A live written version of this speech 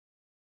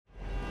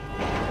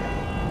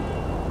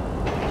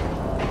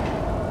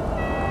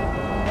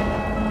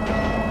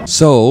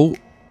So,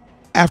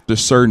 after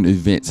certain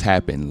events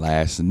happened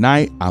last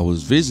night, I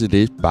was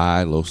visited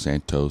by Los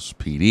Santos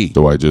PD.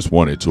 So I just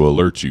wanted to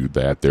alert you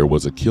that there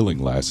was a killing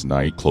last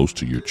night close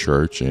to your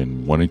church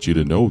and wanted you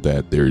to know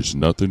that there's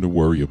nothing to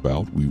worry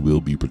about. We will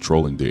be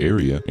patrolling the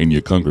area and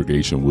your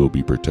congregation will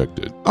be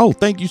protected. Oh,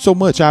 thank you so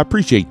much. I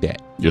appreciate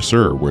that. Yes,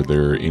 sir. Were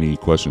there any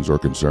questions or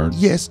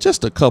concerns? Yes,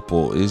 just a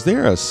couple. Is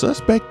there a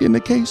suspect in the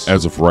case?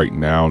 As of right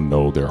now,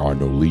 no, there are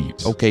no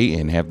leads. Okay,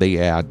 and have they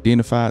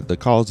identified the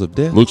cause of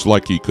death? Looks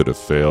like he could have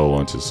fell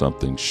onto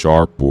something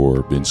sharp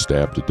or been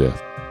stabbed to death.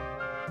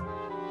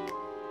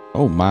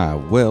 Oh my,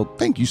 well,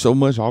 thank you so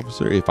much,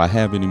 officer. If I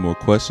have any more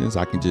questions,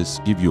 I can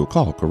just give you a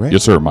call, correct?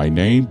 Yes, sir. My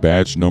name,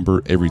 badge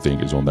number, everything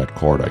is on that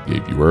card I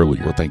gave you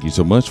earlier. Well, thank you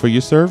so much for your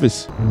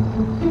service.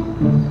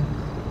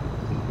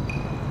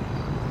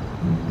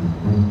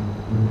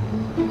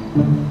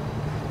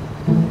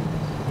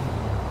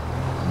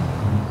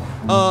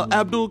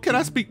 Abdul, can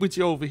I speak with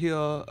you over here,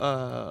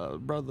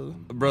 brother?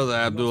 Brother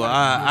Abdul,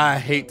 I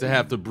hate to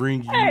have to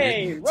bring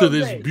you to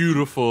this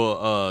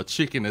beautiful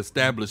chicken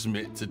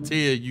establishment to tell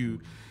you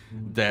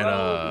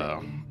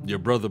that your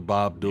brother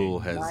Bob Abdul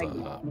has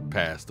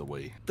passed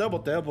away. Double,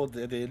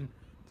 then.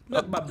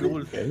 Not Bob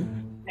Abdul.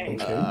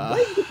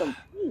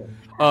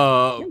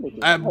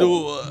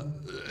 Abdul,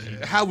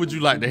 how would you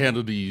like to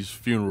handle these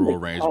funeral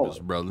arrangements,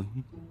 brother?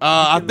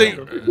 I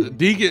think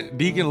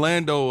Deacon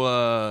Lando,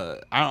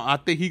 I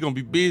think he gonna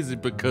be busy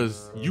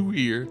because you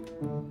here.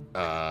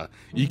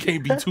 You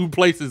can't be two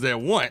places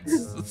at once.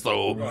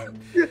 So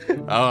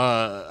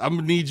I'm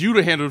gonna need you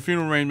to handle the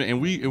funeral arrangement,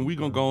 and we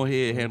gonna go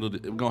ahead and handle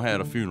it. We're gonna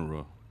have a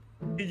funeral.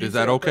 Is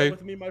that okay?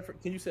 With me, my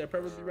friend? Can you say a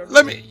prayer with me, Reverend?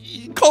 Let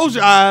me close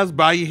your eyes,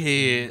 bow your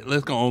head.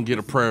 Let's go and get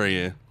a prayer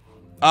in.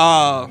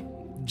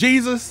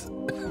 Jesus,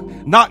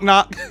 knock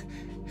knock.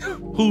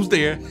 Who's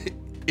there?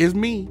 It's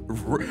me,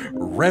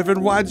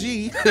 Reverend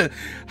YG.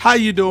 How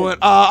you doing?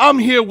 I'm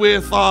here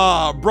with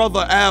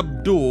brother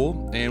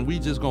Abdul, and we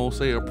just gonna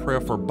say a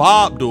prayer for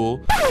Bob Abdul.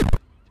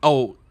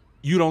 Oh,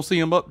 you don't see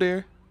him up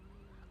there?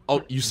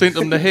 Oh, you sent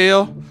him to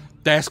hell?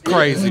 That's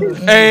crazy.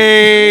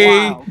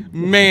 Hey, wow.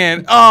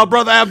 Man.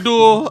 Brother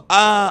Abdul,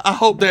 I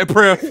hope that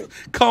prayer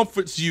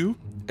comforts you.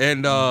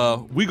 And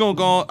we gonna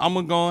go. I'm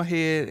gonna go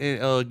ahead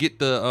and get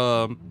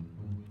the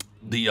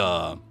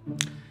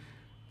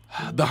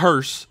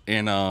hearse,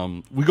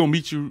 and we gonna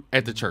meet you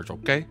at the church,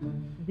 okay?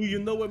 Do you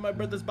know where my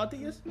brother's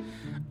body is?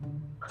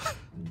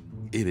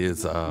 It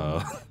is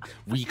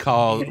we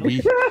called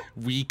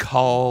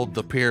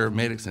the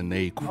paramedics, and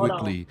they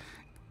quickly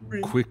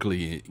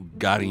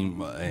got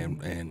him,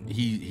 and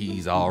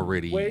he's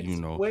already,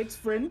 Wait,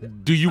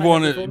 friend. Do you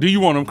want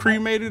him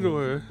cremated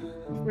or?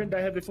 Friend,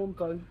 I have a phone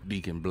call.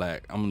 Deacon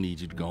Black, I'm gonna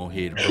need you to go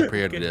ahead and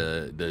prepare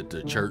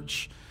the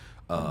church.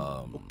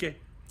 Okay.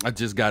 I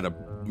just got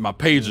my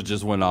pager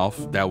just went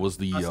off. That was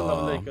the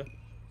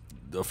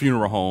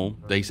funeral home.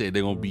 They said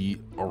they're gonna be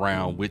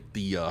around with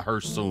the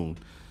hearse soon.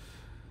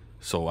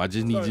 So I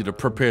just need you to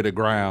prepare the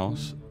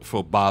grounds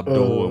for Bob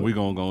Abdul, and we're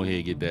gonna go ahead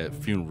and get that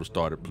funeral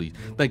started, please.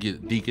 Thank you,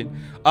 Deacon.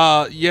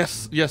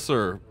 Yes,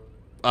 sir.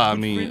 I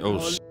mean,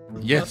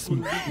 yes.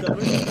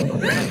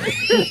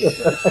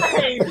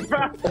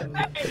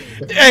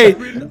 Hey,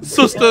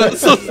 sister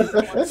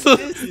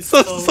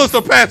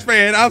Patch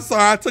fan, I'm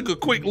sorry. I took a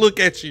quick look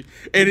at you,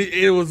 and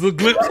it was a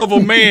glimpse of a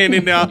man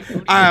in there.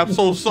 I am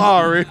so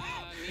sorry.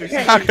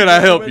 How can I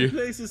help you?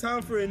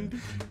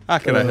 How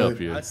can I help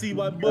you? I see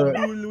why Bob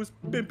Abdul was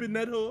pimping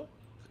that hoe.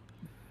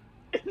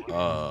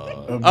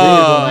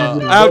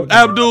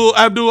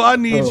 Abdul, I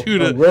need you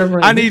to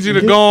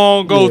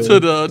go to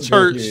the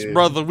church,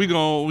 brother. We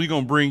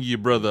gonna bring your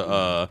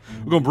brother.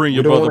 We're gonna bring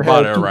your brother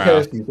body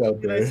around.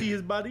 Can I see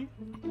his body?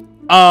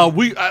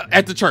 We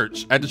at the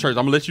church. I'm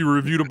gonna let you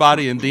review the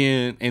body, and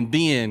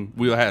then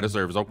we'll have the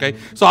service. Okay.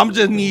 So I'm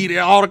just need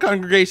all the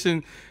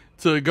congregation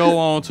to go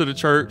on to the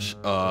church.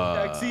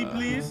 Taxi,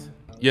 please.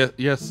 Yes,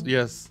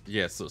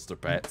 Sister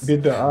Pat.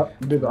 Did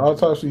the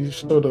autopsy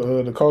show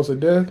the cause of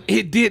death?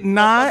 It did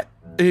not.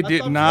 It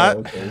did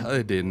not.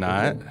 It did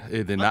not.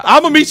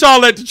 I'm gonna meet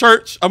y'all at the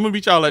church. I'm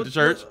bringing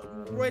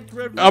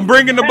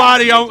the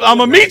body. I'm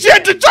gonna meet you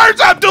at the church,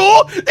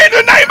 Abdul, in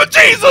the name of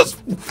Jesus.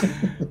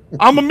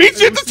 I'm gonna meet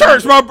you at the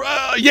church, my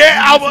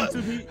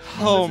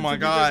oh my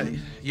God.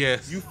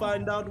 Yes. You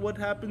find out what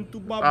happened to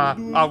Bob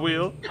Abdul. I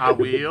will.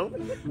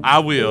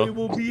 It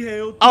will be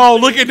held. Oh,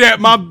 look at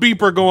that. My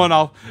beeper going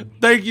off.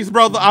 Thank you,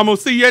 brother. I'm going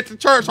to see you at the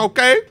church,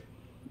 okay?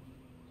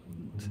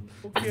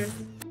 Okay.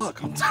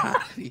 Fuck, I'm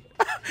tired.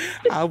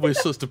 I wish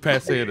Sister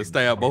Pat said to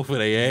stab both of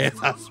their ass.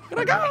 I swear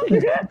to God.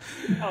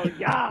 Oh,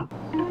 yeah.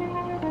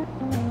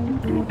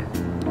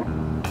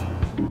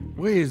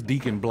 Where is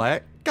Deacon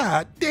Black?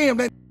 God damn,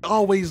 that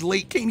always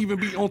late. Can't even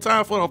be on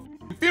time for a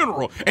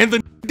funeral. And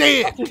the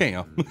Dead.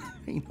 Cam.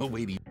 Ain't no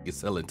way these niggas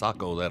selling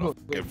tacos at a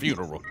fucking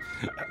funeral.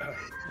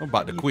 I'm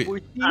about to quit.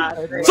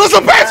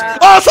 Sister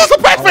Patch! Sister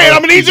Patch fan,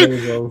 I'm gonna need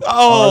you.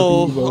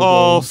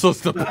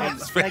 Sister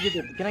Patch fan.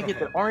 Can I get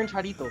the orange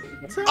jarrito?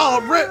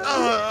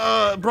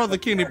 Brother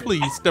Kenny,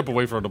 please step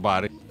away from the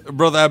body.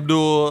 Brother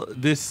Abdul,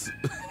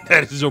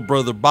 that is your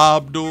brother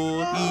Bob Abdul.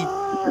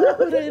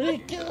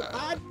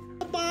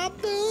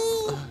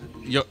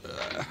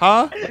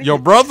 Your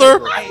brother?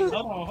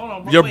 Hold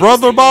on. Your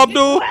brother Bob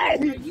Abdul?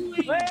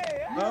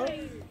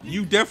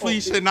 You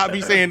definitely should not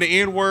be saying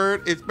the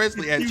N-word,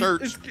 especially at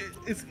church.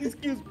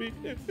 Excuse me.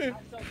 It's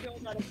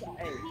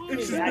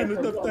just been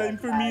a tough time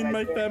for me and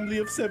my family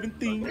of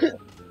 17.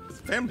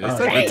 Family of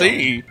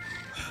 17?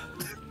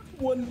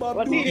 One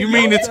Bob You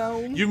mean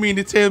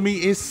to tell me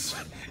it's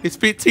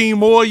 15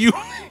 more you?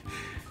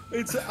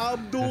 It's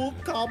Abdul,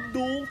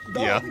 Kabdul,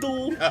 Yeah.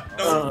 Abdul.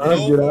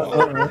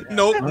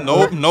 Nope.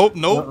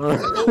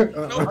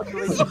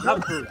 His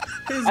brother,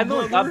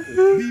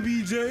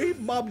 BBJ,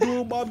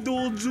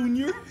 Bobdul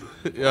Jr.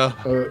 Yeah.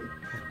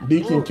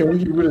 Deacon, can we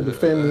get rid of the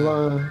family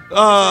line?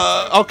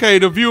 Okay,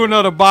 the viewing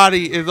of the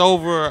body is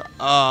over.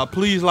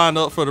 Please line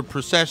up for the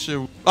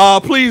procession.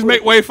 Please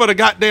make way for the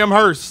goddamn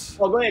hearse.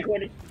 Oh, go ahead,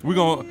 Courtney. We're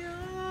gonna.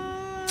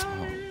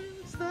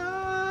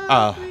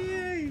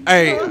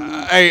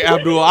 Hey,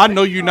 Abdul. I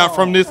know you're not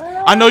from this.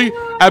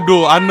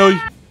 Abdul. I know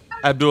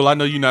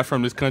you're not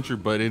from this country,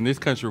 but in this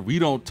country, we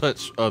don't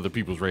touch other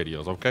people's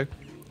radios. Okay.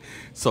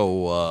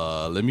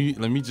 So let me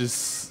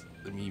just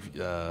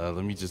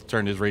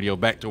turn this radio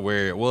back to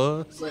where it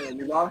was.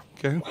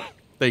 Okay.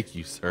 Thank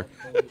you, sir.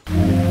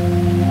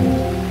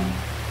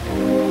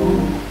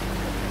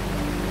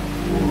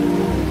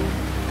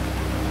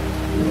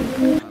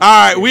 All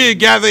right, we are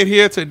gathered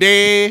here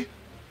today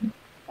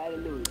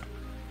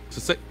to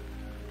say,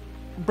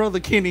 Brother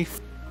Kenny,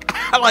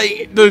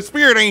 like the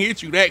spirit ain't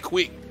hit you that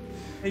quick.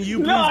 And you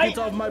please get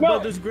off my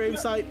brother's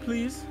gravesite,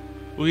 please.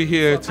 We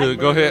here to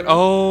go ahead.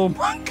 Oh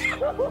my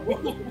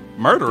God,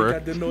 murderer!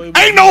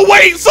 Ain't no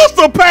way,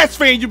 Sister Patch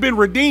fan, you've been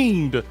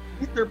redeemed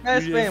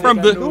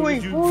from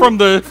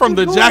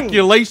the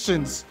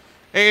ejaculations.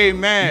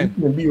 Amen.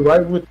 You can be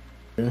right with.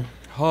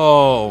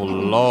 Oh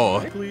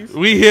Lord,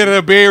 we here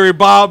to bury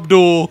Bob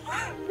Abdul.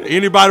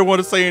 Anybody want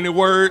to say any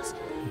words?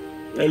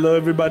 Hello,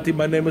 everybody.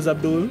 My name is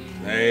Abdul.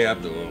 Hey,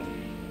 Abdul.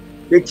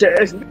 Big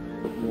chest.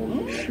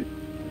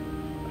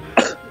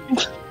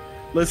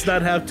 Let's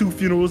not have two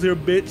funerals here,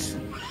 bitch.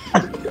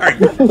 Are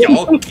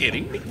y'all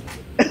kidding me?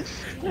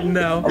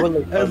 No.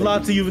 As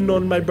lots of you have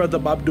known my brother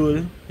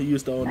Abdul. He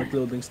used to own a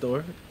clothing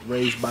store,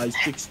 raised by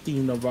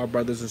 16 of our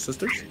brothers and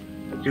sisters.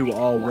 We were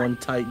all one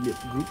tight-knit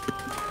group.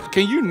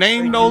 Can you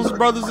name those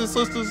brothers and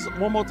sisters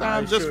one more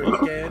time? Just sure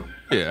can.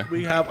 Yeah.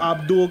 We have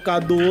Abdul,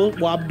 Kadul,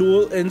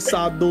 Wabdul, and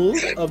Sadul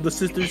of the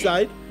sister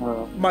side.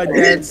 My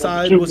dad's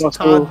side was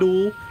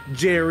Tadul,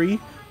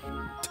 Jerry.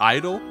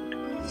 Title?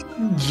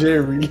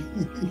 Jerry.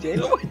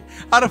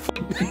 How the fuck?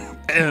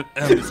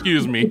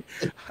 Excuse me.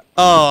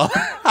 How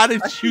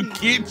did you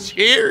get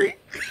Jerry?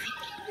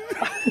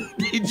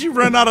 Did you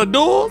run out of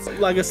doors?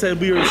 Like I said,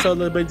 we were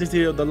celebrating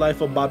here the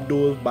life of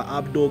Abdul, by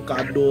Abdul,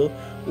 Kadul,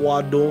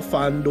 Wadul,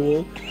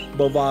 Fandul,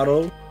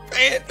 Bavaro,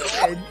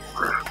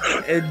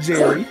 and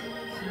Jerry.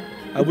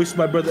 I wish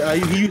my brother.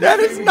 That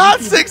is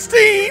not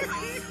 16.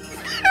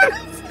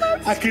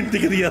 I couldn't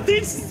think of the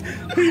others.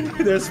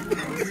 There's.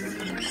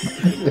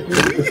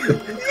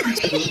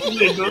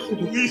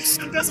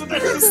 That's what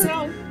that is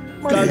sound.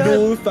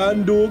 Kadul,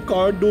 Fandul,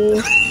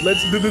 Cardul.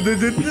 Let's do.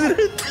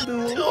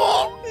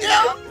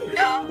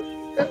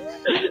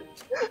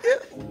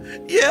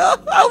 Yeah,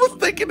 I was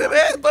thinking of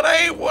that, but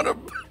I ain't want to.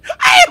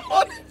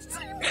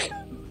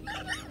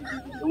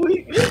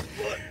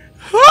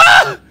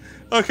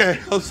 Okay,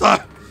 I'm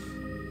sorry.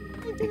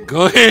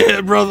 Go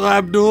ahead, brother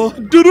Abdul.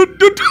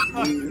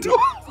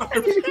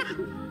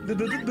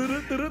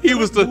 He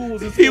was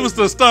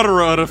the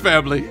stutterer of the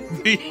family.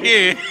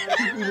 Yeah.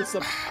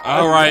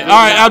 All right,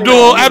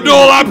 Abdul,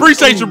 I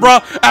appreciate you, bro.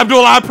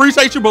 Abdul, I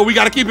appreciate you, but we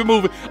gotta keep it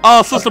moving.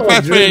 Sister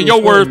Patch fan,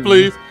 your words,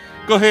 please.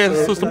 Go ahead,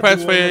 Sister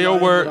Patch fan, your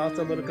word.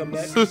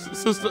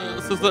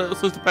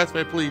 Sister Patch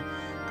fan, please.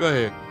 Go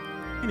ahead.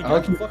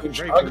 I'll keep it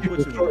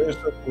short and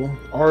simple.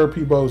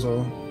 R.P.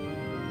 Bozo.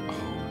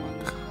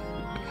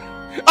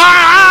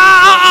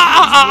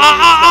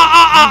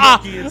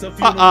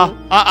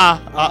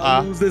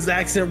 I'll lose this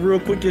accent real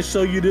quick and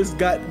show you this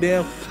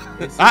goddamn.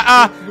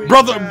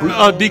 Brother,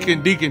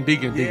 Deacon,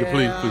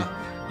 please.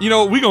 You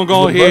know, we gonna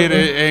go ahead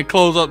and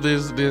close up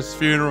this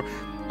funeral.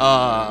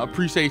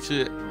 Appreciate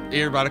you,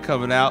 everybody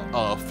coming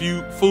out.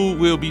 Food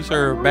will be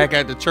served back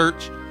at the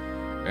church,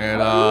 and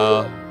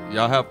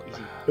y'all have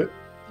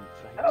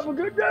a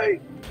good day.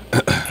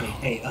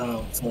 Hey,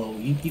 so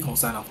you gonna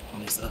sign off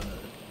on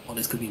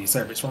this community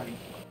service, right?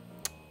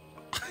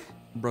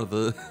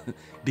 Brother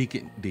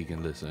Deacon,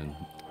 listen,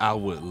 I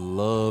would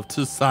love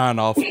to sign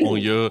off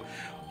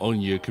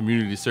on your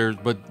community service,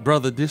 but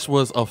brother, this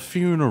was a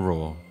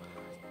funeral.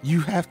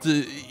 You have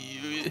to.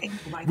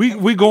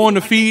 We going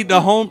to feed the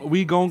home.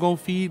 We gonna go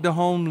feed the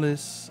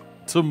homeless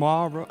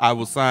tomorrow. I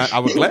would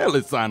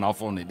gladly sign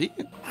off on it then.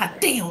 God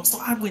damn! So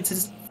I went to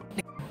this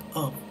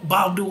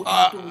Bob Dool.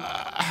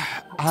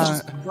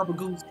 Rubber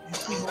goose.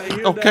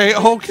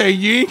 Okay,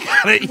 you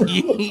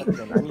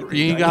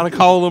ain't gotta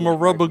call him a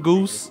rubber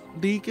goose,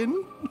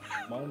 deacon.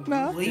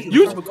 Nah.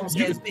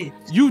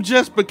 You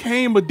just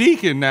became a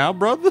deacon now,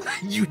 brother.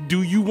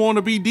 Do you want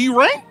to be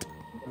deranked?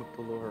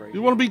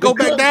 You want to go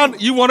back down?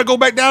 You want to go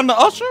back down to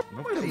usher?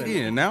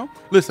 Yeah. Now,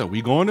 listen,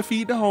 we going to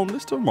feed the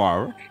homeless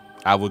tomorrow.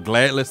 I would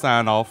gladly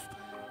sign off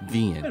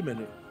then. Wait a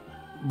minute.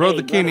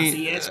 Brother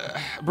Kenny,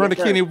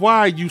 Kenny, why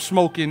are you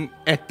smoking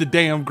at the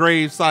damn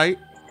grave site?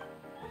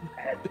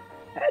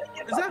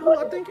 Is that who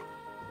I think?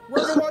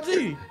 Reverend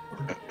YG.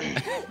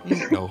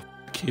 No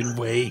fucking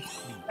way.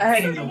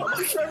 Hey, is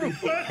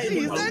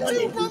that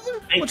you, brother?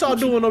 What y'all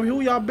doing over here?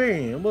 Who y'all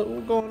burying?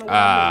 What going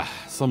on?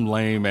 Some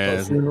lame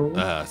ass.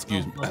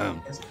 Excuse me.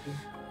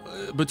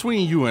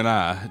 Between you and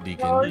I,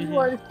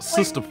 Deacon,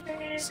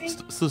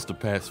 Sister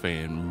Pass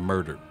fan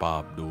murdered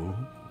Bob Dool.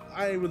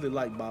 I ain't really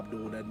like Bob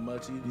Dool that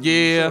much. He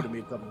showed me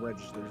a couple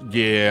registers.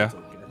 Yeah,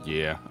 okay.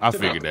 yeah. I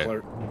figured that.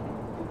 Clerk.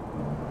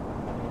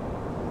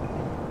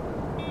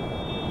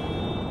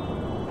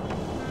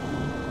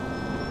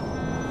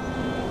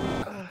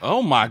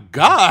 Oh my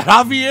God,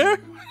 Javier!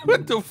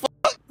 What the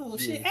fuck? Oh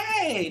shit!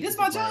 Hey, this is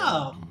my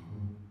job.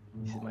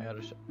 This is my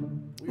other shop.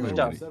 Good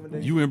job.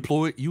 You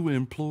employed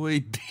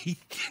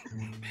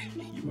Deacon.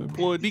 You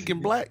employed Deacon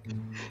Black.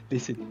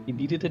 Listen, he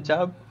needed a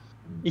job.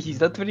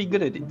 He's not very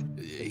good at it.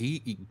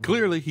 He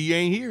clearly he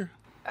ain't here.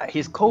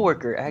 His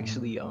coworker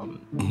actually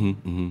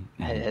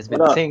has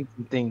been saying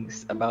some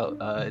things about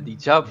the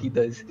job he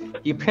does.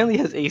 He apparently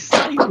has a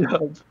side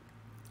job.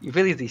 He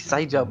really has a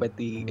side job at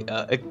the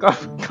car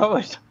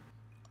wash.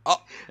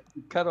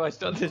 Car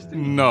wash on the street.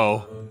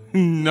 No.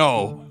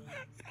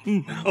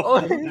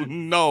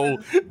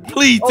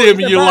 Please tell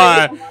me you're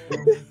lying.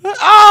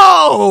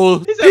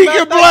 Oh,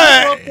 Deacon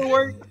Black.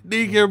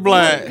 Deacon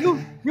Black.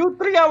 You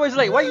 3 hours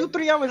late. Why you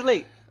 3 hours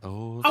late?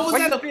 Oh, I was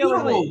at a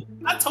funeral.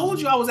 I told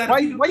you I was at a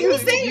funeral. Why You you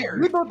was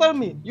there. You don't tell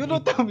me. You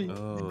don't tell me.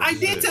 oh, I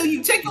did shit. tell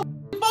you. Check your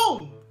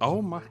phone.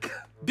 Oh my God,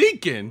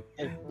 Deacon.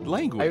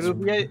 Language.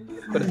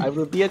 I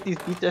will be at this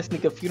bitch ass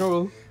nigga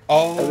funeral.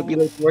 Oh, I will be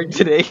like work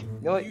today.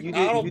 You know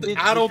what?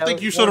 I don't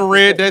think you should have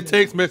read that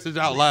text message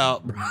out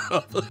loud,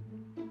 bro.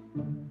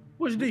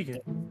 Which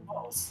deacon?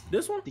 False.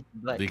 This one?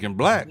 Deacon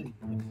Black.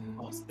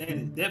 False. That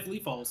is definitely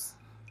false.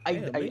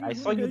 I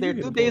saw you there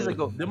 2 days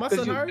ago. Did my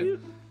son hire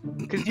you?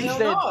 Because you Hell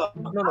said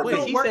no.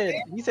 Wait,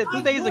 he said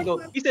 2 days ago.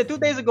 He said 2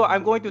 days ago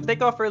I'm going to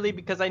take off early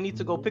because I need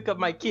to go pick up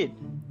my kid.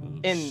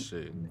 And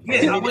Shit.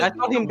 Yeah, I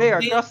saw him there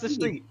across the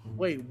street.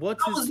 Wait,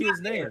 what's his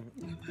kid's name?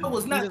 I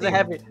was He not doesn't there.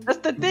 have it. That's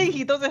the thing.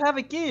 He doesn't have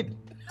a kid.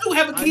 I don't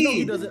have a I know kid.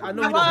 he doesn't. I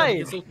know he doesn't have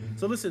a kid.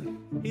 So listen,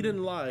 he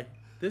didn't lie.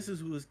 This is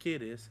who his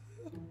kid is.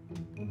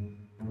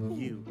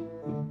 You.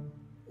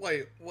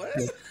 Wait, what?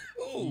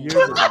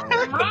 You're the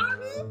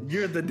dad.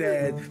 You're the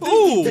dad.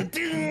 Who?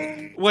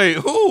 Wait,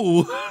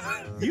 who?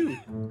 You.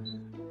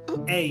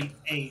 Hey,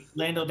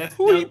 Lando, that's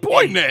Who you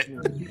pointing at?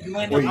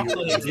 Lando, I'm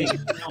gonna take it.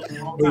 Hey,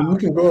 you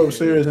can go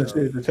upstairs and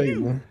sit at the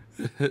table.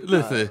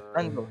 Listen,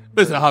 Lando.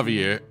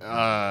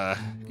 Javier.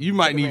 You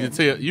might need to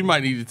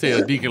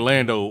tell Deacon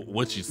Lando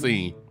what you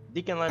seen.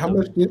 Deacon How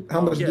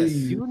Lando. much Yes. do Do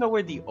you? you know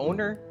where the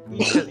owner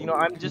is? Because,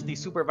 I'm just the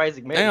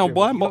supervising manager. Damn,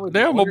 boy, You know where the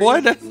my owner boy.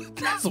 is?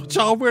 That's what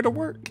y'all wear to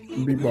work.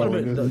 Be Wait a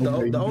minute,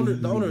 baller.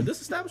 the owner of this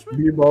establishment?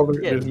 Be baller.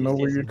 Yeah, There's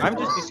nowhere you're. I'm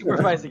just the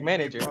supervising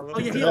manager. Oh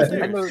yeah, he I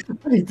upstairs. know.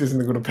 I hate this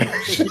nigga to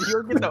pass. Did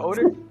you get the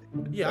owner?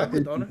 Yeah, I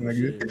get the owner.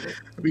 Nigga. Shit.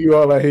 You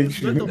all I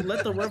hate you.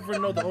 Let the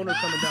reverend know the owner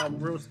coming down.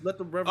 Let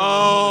the reverend.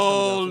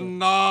 Oh know the owner coming down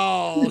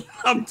no!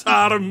 I'm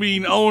tired of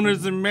meeting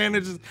owners and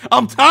managers.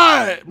 I'm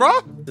tired, bro.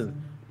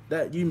 soon.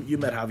 That you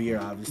met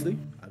Javier, obviously.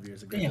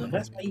 Javier's a great Damn, one.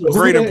 that's why you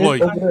Great Who that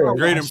employee. over there?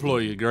 Great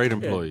employee. Great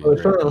employee.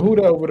 Sean, who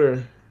that over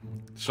there?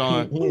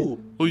 Sean,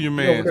 Ooh. who your He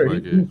man's over there.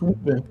 right He here?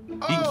 sweeping.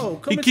 Oh,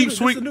 He coming keeps to the, this is the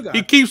sweet. new guy.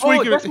 He keeps Oh,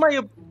 sweeping. that's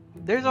my.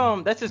 There's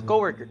That's his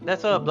coworker.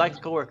 That's Black's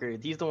coworker.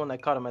 He's the one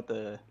that caught him at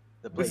the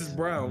place. This is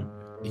Brown.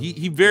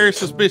 He very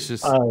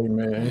suspicious. All right,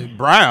 man.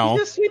 Brown.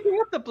 He's just sweeping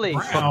up the place.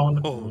 Brown.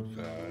 Oh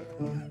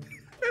God.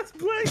 That's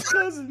Blake's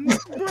cousin,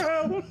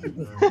 Brown.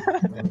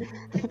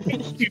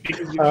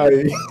 All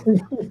right.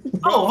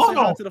 Oh, hold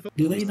on. To the-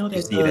 Do they know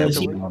that? See that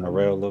She, woman on the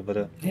rail over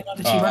there? they know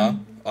that she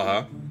running?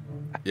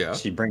 Yeah.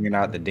 She bringing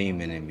out the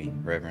demon in me,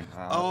 Reverend.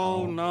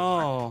 Oh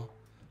no.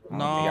 I don't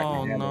think I No,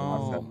 can handle no,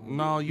 myself.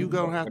 no, you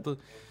gonna have to.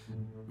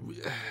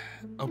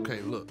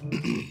 Okay, look.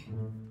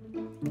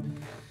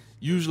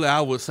 Usually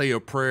I would say a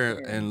prayer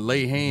and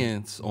lay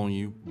hands on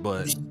you,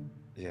 but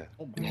Yeah.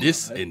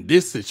 in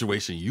this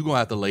situation, you gonna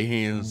have to lay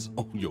hands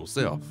on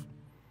yourself.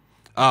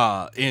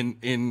 In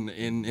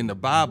the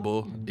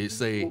Bible, it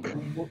say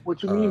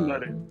What you mean by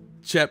that?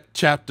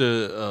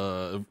 chapter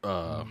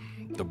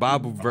the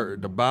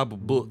Bible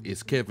book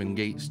is Kevin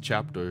Gates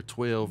chapter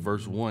 12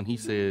 verse 1. He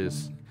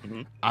says,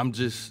 I'm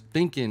just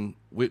thinking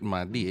with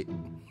my dick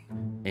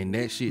and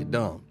that shit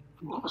dumb.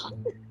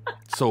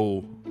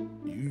 So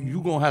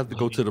you gonna have to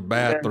go to the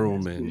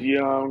bathroom and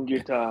Young,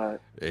 get tired.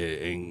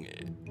 you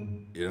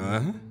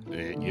know,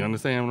 you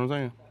understand what I'm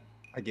saying?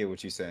 I get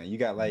what you're saying. You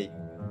got like,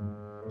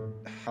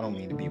 I don't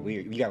mean to be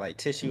weird. You got like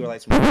tissue or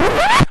like some.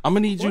 I'm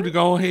gonna need you to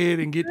go ahead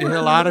and get the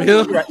hell out of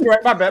here. You're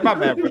right. My bad,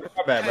 brother.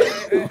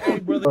 Hey,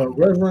 brother.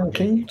 Reverend,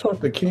 can you talk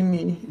to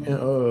Kenny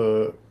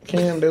and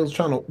Cam? They was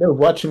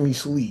watching me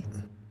sleep.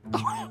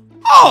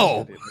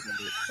 Oh,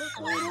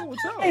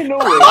 Ain't no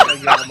way.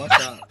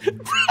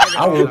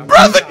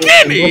 brother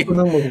Kenny,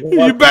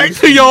 you back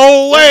to your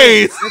old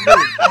ways.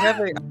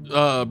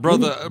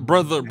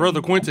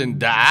 Brother Quentin,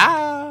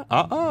 die.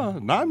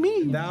 Not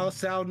me. Thou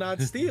shalt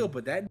not steal,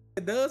 but that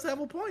does have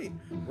a point.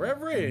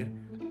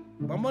 Reverend,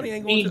 my money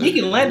ain't I going mean, to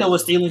Deacon Lando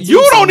was stealing. Too,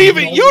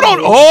 You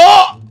don't.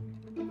 Oh,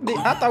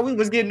 I thought we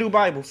was getting new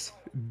Bibles.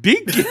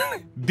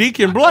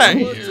 Deacon Black.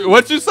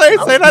 What you say?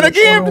 Say that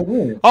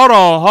again. Hold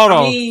on.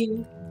 I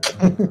mean,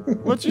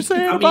 What you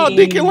saying about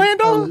Deacon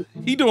Lando?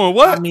 He doing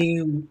what? I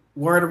mean,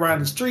 word around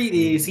the street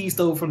is he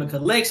stole from the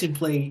collection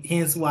plate,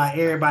 hence why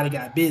everybody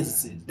got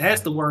businesses.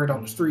 That's the word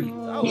on the street.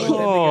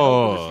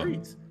 Oh.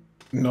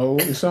 No,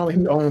 it sounds like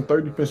he owned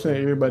 30% of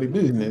everybody's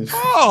business.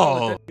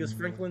 Oh. He's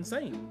Franklin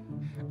Saint.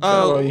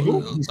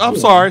 I'm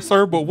sorry,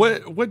 sir, but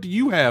what do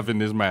you have in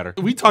this matter?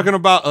 We talking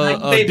about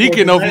a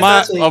deacon of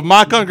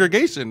my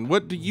congregation.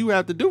 What do you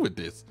have to do with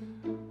this?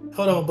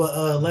 Hold on,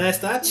 but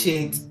last I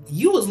checked,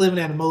 you was living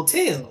at a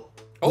motel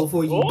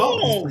before you bought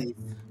this place.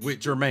 With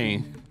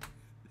Jermaine.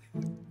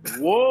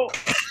 Whoa.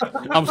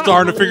 I'm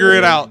starting to figure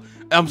it out.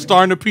 I'm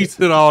starting to piece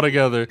it all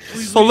together.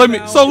 So let me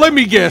guess. So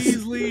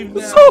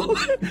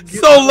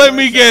let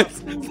me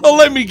guess.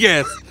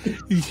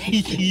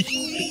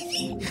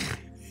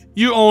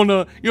 You own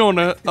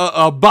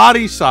a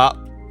body shop.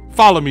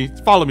 Follow me,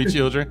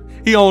 children.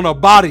 He owned a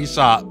body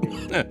shop.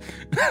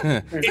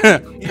 and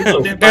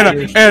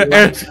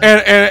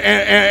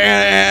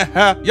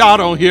y'all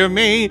don't hear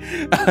me.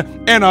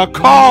 And a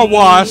car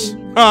wash,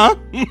 huh?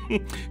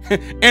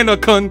 And a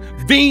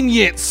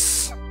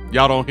convenience.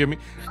 Y'all don't hear me.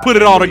 Put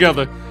it all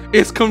together.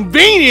 It's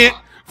convenient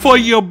for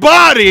your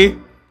body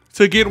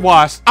to get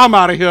washed. I'm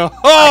out of here.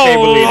 Oh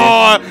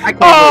Lord.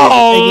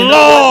 Oh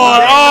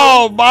Lord.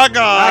 Oh my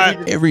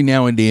God. Every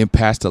now and then,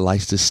 Pastor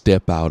likes to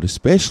step out,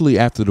 especially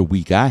after the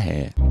week I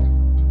had.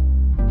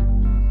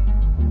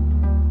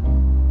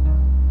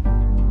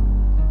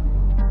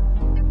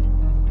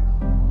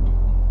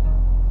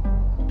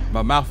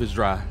 My mouth is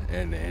dry,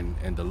 and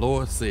the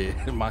Lord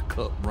said, my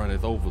cup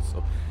runneth over.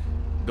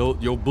 So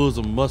your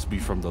bosom must be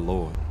from the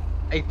Lord.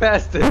 Hey,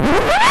 Pastor.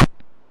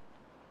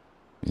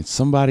 And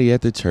somebody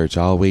at the church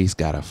always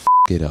gotta f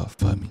it up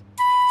for me.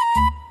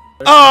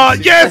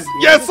 Yes,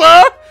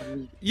 sir.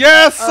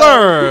 Yes,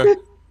 sir.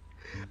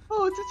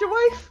 Oh, is it your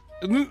wife?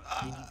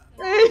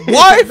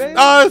 Wife?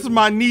 It's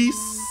my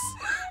niece.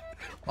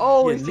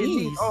 Oh, it's your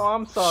niece. Oh,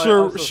 I'm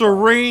sorry.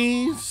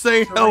 Shireen,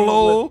 say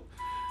hello.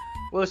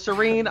 Well,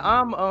 Shireen,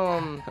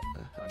 I'm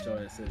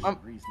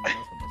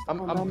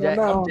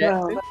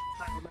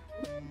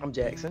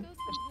Jackson.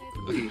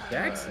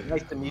 Jackson.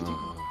 Nice to meet you.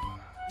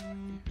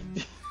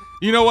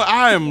 You know what?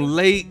 I am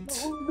late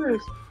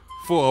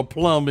for a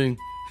plumbing.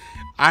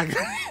 Let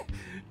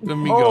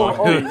me go.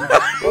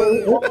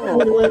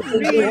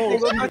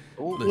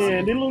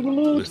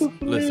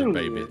 Listen,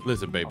 baby.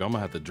 I'm gonna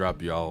have to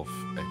drop you off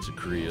at your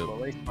crib.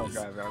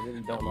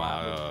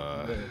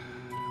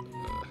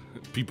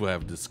 People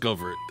have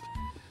discovered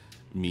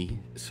me,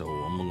 so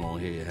I'm gonna go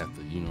ahead and have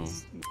to,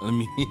 let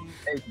me.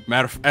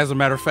 As a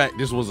matter of fact,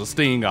 this was a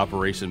sting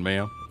operation,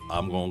 ma'am.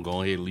 I'm gonna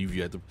go ahead and leave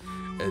you at the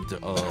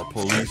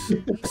police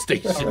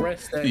station.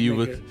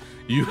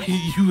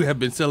 You have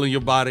been selling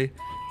your body.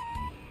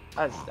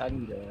 I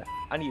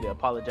need to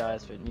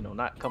apologize for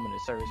not coming to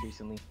service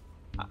recently.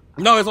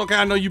 No, it's okay.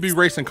 I know you be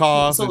racing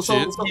cars and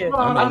shit. Yeah,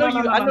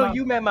 I know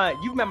you met my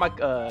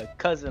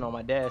cousin on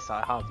my dad's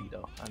side, Javi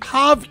though.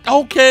 Javi,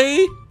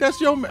 okay,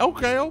 that's your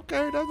okay.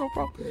 That's no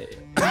problem.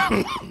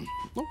 Yeah.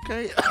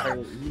 Okay.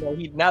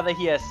 Now that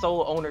he has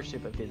sole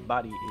ownership of his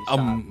body,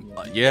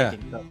 yeah.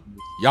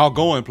 Y'all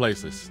going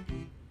places.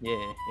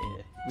 Yeah.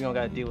 We don't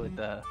gotta deal with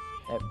that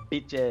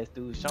bitch ass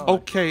dude, Sean.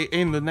 Okay,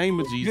 in the name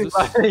of Jesus.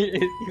 Okay,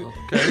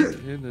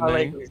 in the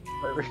name.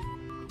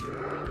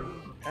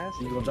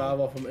 You gonna drive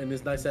off in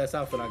this nice ass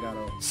outfit I got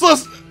on?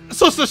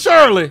 Sister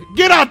Shirley,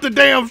 get out the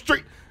damn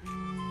street.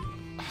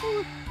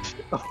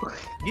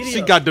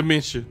 She got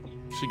dementia.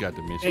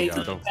 Hey,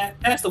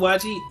 Pastor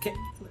YG,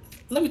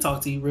 let me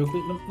talk to you real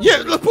quick.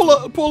 Let's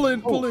pull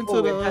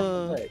into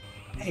the.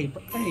 Hey,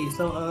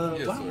 so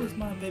why was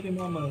my baby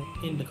mama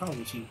in the car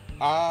with you?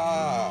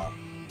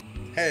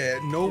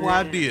 Had no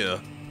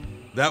idea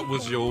that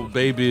was your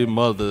baby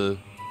mother.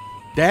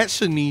 That's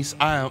Shanice.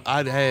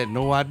 I had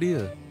no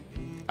idea.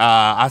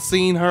 I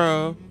seen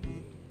her.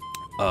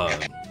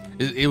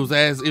 It was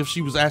as if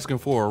she was asking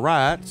for a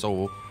ride,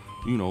 so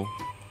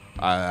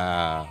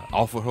I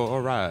offered her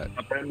a ride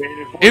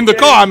in the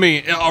car. I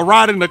mean, a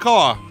ride in the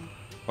car.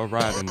 A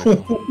ride in the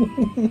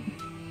car.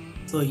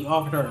 So you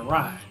offered her a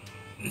ride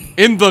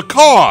in the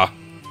car.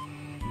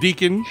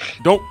 Deacon,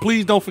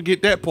 please don't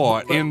forget that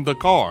part in the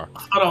car.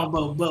 Hold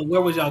on, but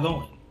where was y'all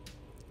going?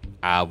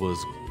 I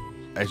was,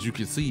 as you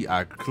can see,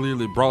 I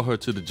clearly brought her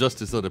to the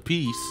justice of the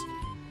peace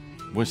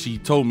when she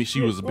told me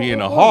she was being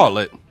a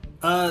harlot.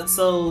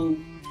 So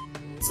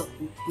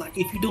like,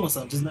 if you're doing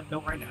something, just let me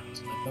know right now.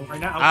 Just let me know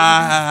right now.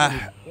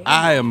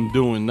 I am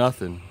doing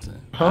nothing.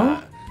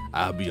 Huh?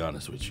 I'll be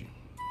honest with you.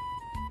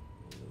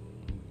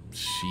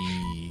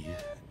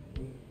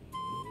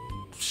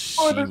 She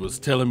was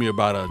telling me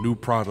about a new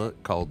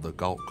product called the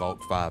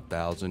Gawk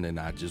 5000, and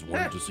I just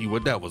wanted to see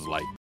what that was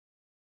like.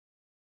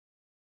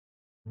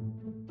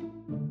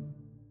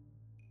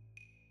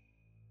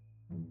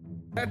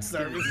 That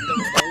service.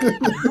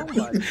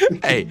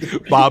 Hey,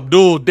 Bob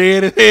Dole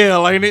dead as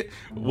hell, ain't it?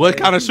 What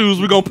kind of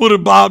shoes we gonna put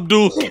in Bob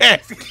Dole's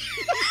casket?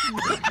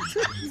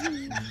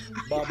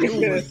 Bob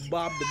Dole is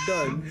Bob the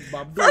Dun.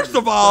 Bob Dole First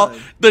of all,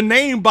 the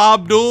name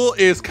Bob Dole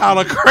is kind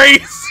of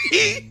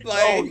crazy. Like,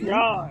 Oh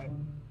God.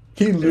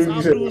 He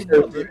literally said,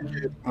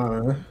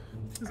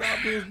 It's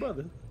Abdul's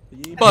brother.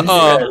 but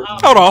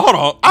hold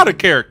on, out of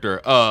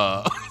character.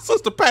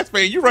 Sister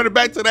Patsman, you running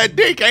back to that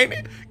dick, ain't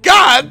it?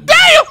 God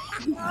damn!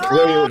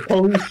 wait,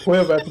 police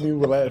 12 after me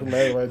with last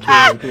 12.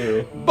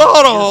 But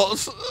hold on,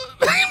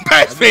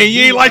 Patsman,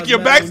 you ain't like your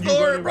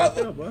backstory,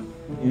 brother?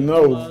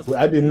 No,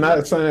 I did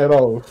not sign it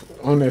off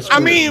on that I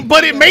script. mean,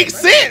 but it makes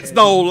sense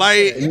though.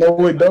 Like,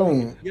 No, it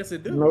don't. Yes,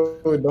 it do. No,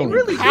 it don't.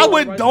 Really? how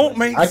it don't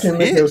make I can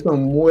make it sense?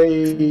 something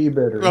way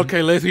better.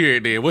 Okay, let's hear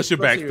it then. What's your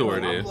Let's hear it. backstory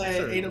I'm then?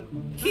 glad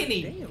ain't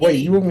Kenny. Wait,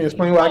 you want me to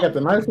explain why I got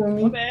the knife on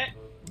My me? bad.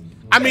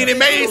 I mean, it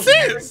made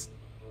sense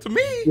to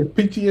me. It's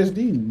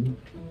PTSD.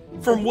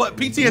 From what?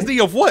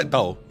 PTSD of what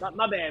though?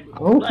 My bad. I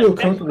don't feel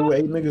comfortable with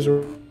 8 niggas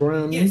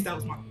around Yes, me. that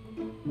was my.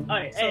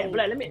 Hey, hey,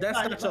 Black, let me. That's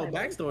all right, not your all right.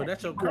 backstory.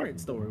 That's your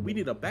current story. We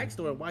need a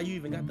backstory why you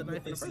even got the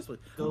knife in the first place.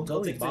 Go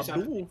Told you take Bob the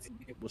shot. Dole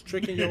was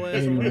tricking your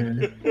ass. Hey,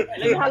 man. Let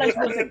me holler at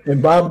you. And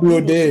Bob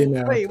Dole dead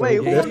now. Wait, so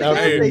who that's the out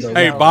gas the station window.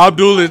 Hey, Bob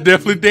Dole is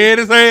definitely dead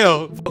as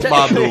hell. Fuck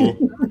Bob Dole.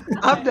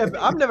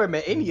 I've never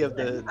met any of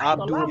the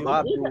Abdul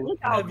Bob Dole.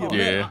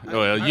 Yeah,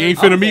 well, you ain't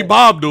finna meet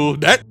Bob Dole.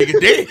 That nigga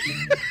dead.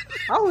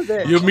 How was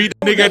that? You'll meet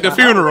the nigga at the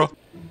funeral.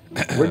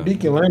 Where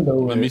Deacon Lando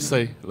Let me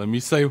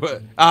say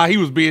what. He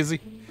was busy.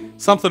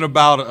 Something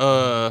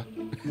about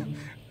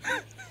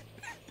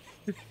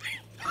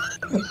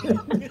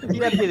He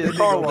had to get his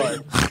car washed.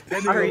 I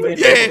heard he had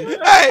to yeah,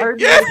 I hey, heard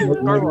he yeah, had to get his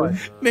car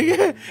washed.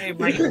 nigga. Hey,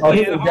 Mike, Oh,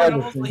 he ain't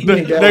Galveston. He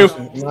ain't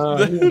Galveston.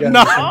 Nah, he ain't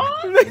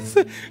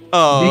Galveston.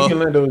 Deacon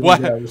Lando is in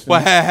Galveston.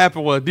 what had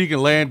happened was Deacon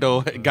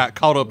Lando got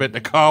caught up at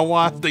the car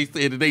wash. They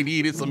said that they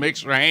needed some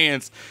extra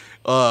hands.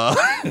 But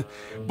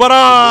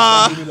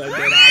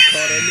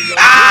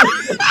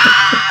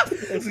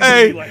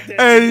hey,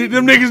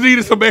 them niggas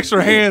needed some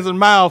extra hands and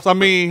mouths. I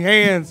mean,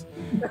 hands.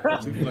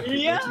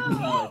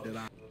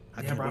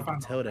 I can't really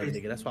tell that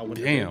nigga. That's why I went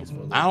to Damn, Vegas for a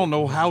little I don't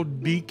know how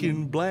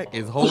Deacon Black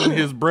is holding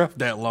his breath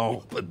that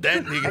long, but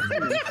that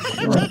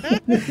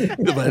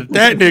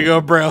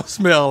nigga breath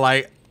smell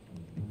like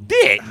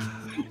dick.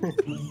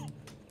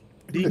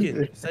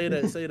 Deacon, say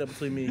that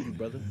between me and you,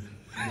 brother.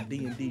 The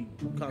D&D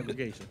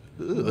congregation.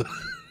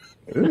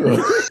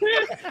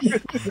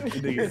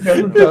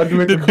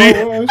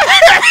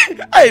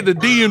 Hey, the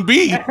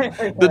D&B,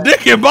 the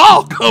Dick and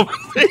Ball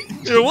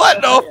conversation.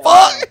 What the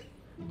fuck?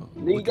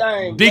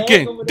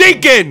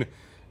 Deacon,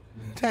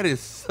 that is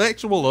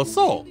sexual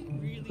assault.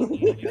 Oh,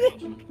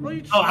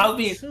 I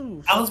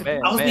was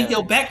being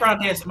your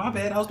background dancer. My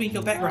bad. I was being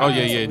your background. Oh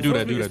yeah, do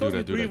that.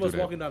 Three of us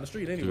walking down the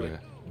street anyway.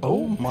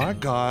 Oh my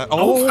god.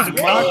 Oh my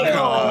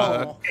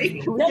god.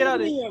 Can we get out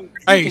of here?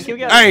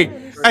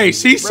 Hey,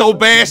 she's so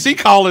bad she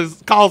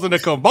causing a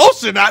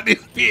commotion out this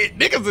bitch.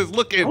 Niggas is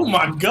looking. Oh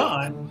my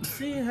god.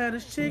 She had a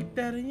chick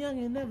that a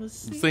youngin' never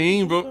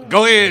seen, bro.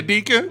 Go ahead,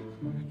 Deacon.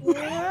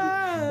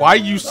 Why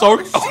you so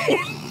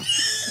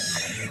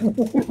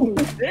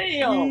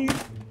Damn.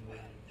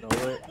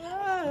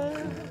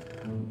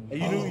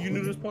 Hey, you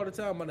knew this part of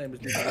town. My name is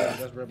Deacon.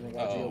 That's Reverend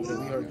YG over there.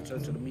 We heard the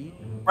Church of the Mead.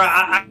 Right,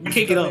 I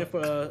can't get up for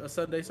a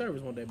Sunday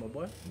service one day, my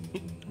boy.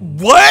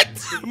 What?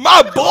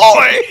 My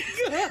boy?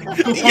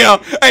 Yo,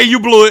 hey, you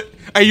blew it.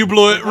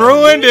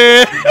 Ruined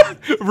it.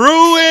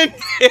 Ruined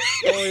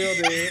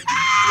it.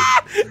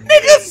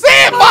 Nigga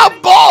said my